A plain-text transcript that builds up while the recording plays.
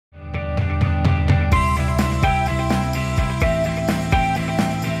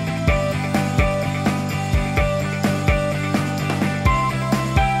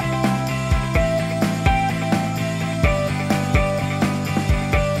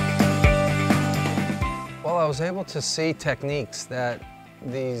I was able to see techniques that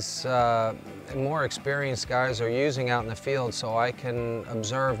these more experienced guys are using out in the field, so I can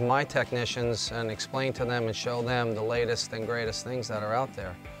observe my technicians and explain to them and show them the latest and greatest things that are out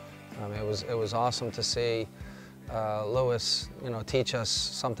there. It was awesome to see Lewis, teach us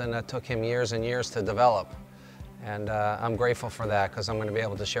something that took him years and years to develop. And I'm grateful for that because I'm going to be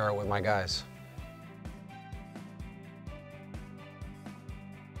able to share it with my guys.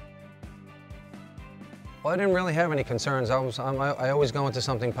 Well, I didn't really have any concerns. I always go into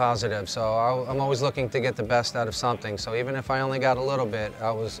something positive, so I'm always looking to get the best out of something. So even if I only got a little bit,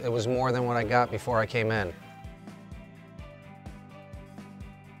 it was more than what I got before I came in.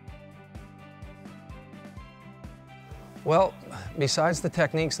 Well, besides the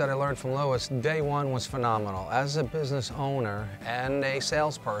techniques that I learned from Lewis, day one was phenomenal. As a business owner and a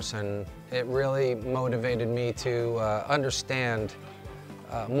salesperson, it really motivated me to understand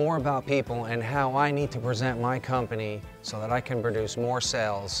more about people and how I need to present my company so that I can produce more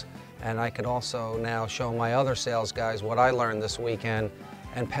sales. And I could also now show my other sales guys what I learned this weekend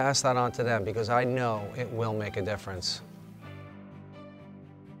and pass that on to them because I know it will make a difference.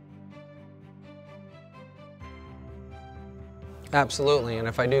 Absolutely, and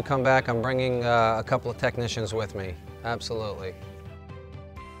if I do come back, I'm bringing a couple of technicians with me. Absolutely.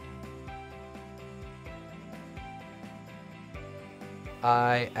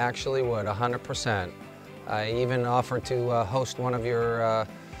 I actually would, 100%. I even offered to host one of your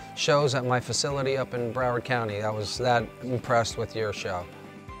shows at my facility up in Broward County. I was that impressed with your show.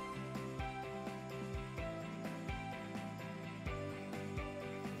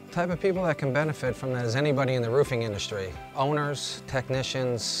 The type of people that can benefit from that is anybody in the roofing industry. Owners,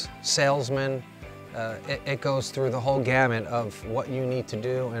 technicians, salesmen. It goes through the whole gamut of what you need to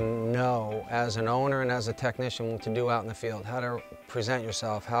do and know as an owner and as a technician what to do out in the field, how to present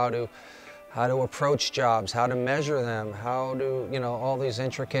yourself, how to approach jobs, how to measure them, how to, all these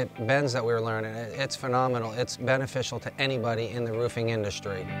intricate bends that we were learning. It's phenomenal. It's beneficial to anybody in the roofing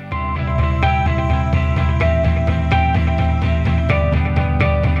industry.